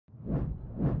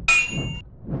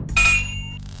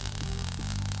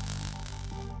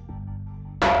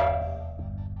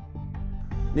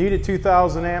Need a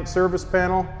 2000 amp service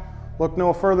panel? Look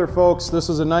no further, folks. This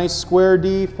is a nice square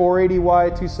D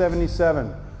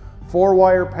 480Y277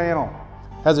 4-wire panel.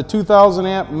 Has a 2000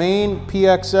 amp main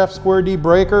PXF square D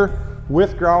breaker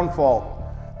with ground fault.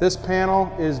 This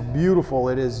panel is beautiful.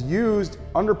 It is used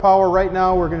under power right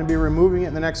now. We're going to be removing it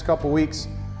in the next couple weeks,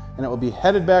 and it will be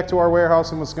headed back to our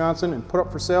warehouse in Wisconsin and put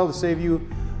up for sale to save you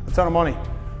a ton of money.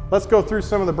 Let's go through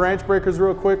some of the branch breakers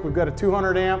real quick. We've got a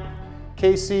 200 amp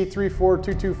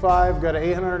KC34225, got an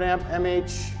 800 amp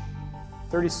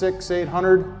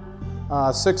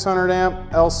MH36800, 600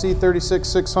 amp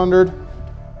LC36600,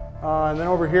 and then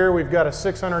over here we've got a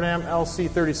 600 amp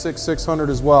LC36600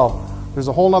 as well. There's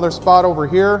a whole nother spot over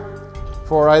here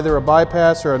for either a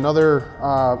bypass or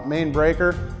another main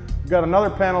breaker. We've got another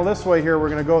panel this way here we're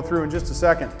going to go through in just a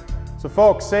second. So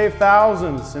folks, save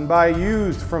thousands and buy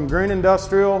used from Green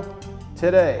Industrial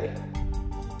today.